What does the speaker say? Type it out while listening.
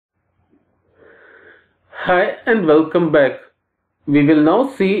Hi and welcome back. We will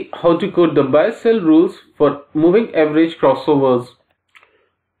now see how to code the buy-sell rules for moving average crossovers.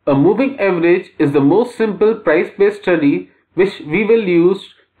 A moving average is the most simple price-based study which we will use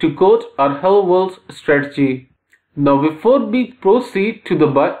to code our Hello World strategy. Now before we proceed to the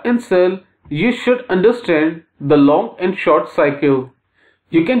buy and sell, you should understand the long and short cycle.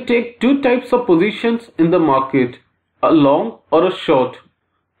 You can take two types of positions in the market, a long or a short.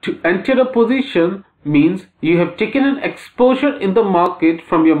 To enter a position means you have taken an exposure in the market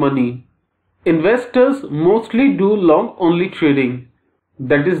from your money. Investors mostly do long only trading.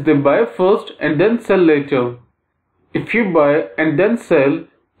 That is, they buy first and then sell later. If you buy and then sell,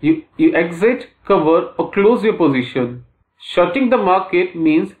 you exit, cover or close your position. Shorting the market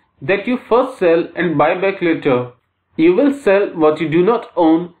means that you first sell and buy back later. You will sell what you do not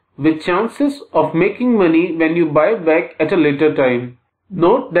own with chances of making money when you buy back at a later time.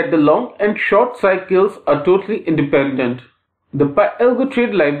 Note that the long and short cycles are totally independent. The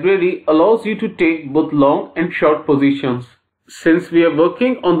AlgoJi library allows you to take both long and short positions. Since we are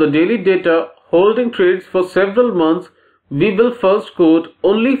working on the daily data holding trades for several months, we will first code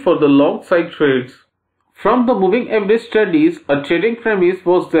only for the long side trades. From the moving average studies, a trading premise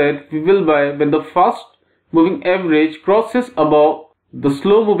was that we will buy when the fast moving average crosses above the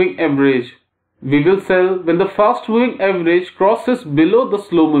slow moving average. We will sell when the fast moving average crosses below the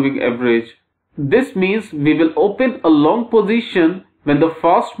slow moving average. This means we will open a long position when the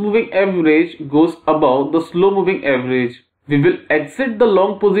fast moving average goes above the slow moving average. We will exit the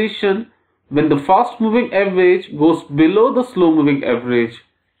long position when the fast moving average goes below the slow moving average.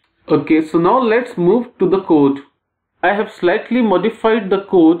 Okay, so now let's move to the code. I have slightly modified the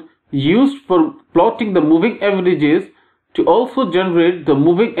code used for plotting the moving averages to also generate the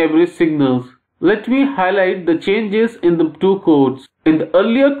moving average signals. Let me highlight the changes in the two codes. In the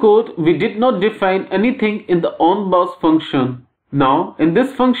earlier code, we did not define anything in the onBars function. Now, in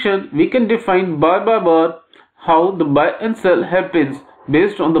this function, we can define bar by bar how the buy and sell happens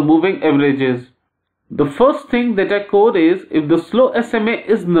based on the moving averages. The first thing that I code is if the slow SMA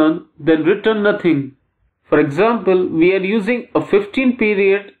is none, then return nothing. For example, we are using a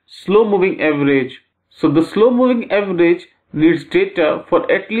 15-period slow moving average. So the slow moving average needs data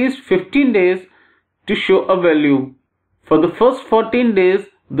for at least 15 days to show a value. For the first 14 days,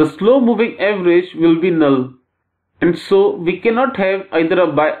 the slow moving average will be null. And so we cannot have either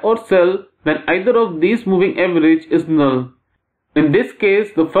a buy or sell when either of these moving average is null. In this case,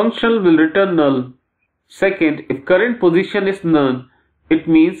 the function will return null. Second, if current position is none, it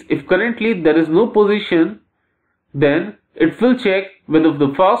means if currently there is no position, then it will check whether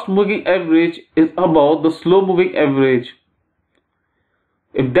the fast moving average is above the slow moving average.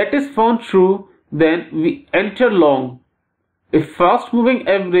 If that is found true, then we enter long. If fast moving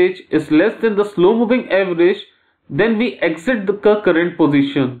average is less than the slow moving average, then we exit the current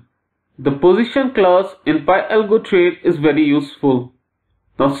position. The position class in AlgoTrade is very useful.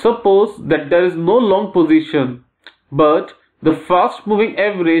 Now suppose that there is no long position, but the fast moving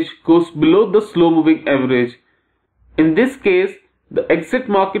average goes below the slow moving average. In this case, the exit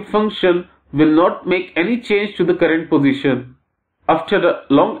market function will not make any change to the current position. After a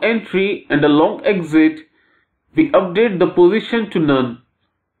long entry and a long exit, we update the position to none.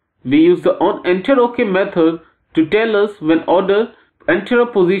 We use the onEnterOK method to tell us when order to enter a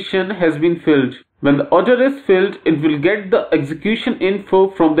position has been filled. When the order is filled, it will get the execution info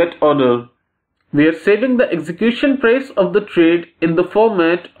from that order. We are saving the execution price of the trade in the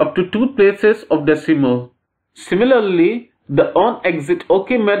format up to 2 places of decimal. Similarly, the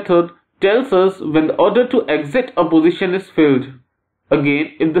onExitOK method tells us when the order to exit a position is filled.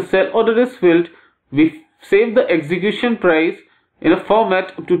 Again, if the sell order is filled, we save the execution price in a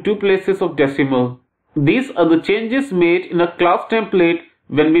format up to 2 places of decimal. These are the changes made in a class template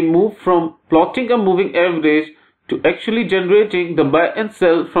when we move from plotting a moving average to actually generating the buy and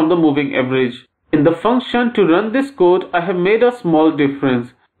sell from the moving average. In the function to run this code, I have made a small difference.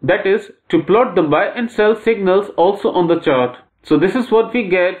 That is, to plot the buy and sell signals also on the chart. So this is what we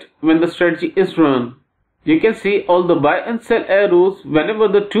get when the strategy is run. You can see all the buy and sell arrows whenever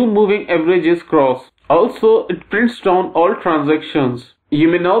the two moving averages cross. Also, it prints down all transactions. You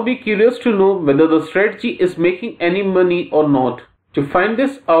may now be curious to know whether the strategy is making any money or not. To find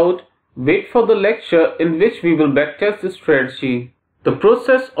this out, wait for the lecture in which we will backtest this strategy. The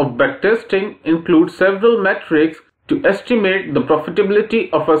process of backtesting includes several metrics to estimate the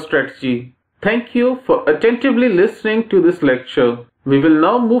profitability of a strategy. Thank you for attentively listening to this lecture. We will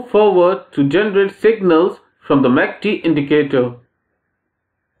now move forward to generate signals from the MACD indicator.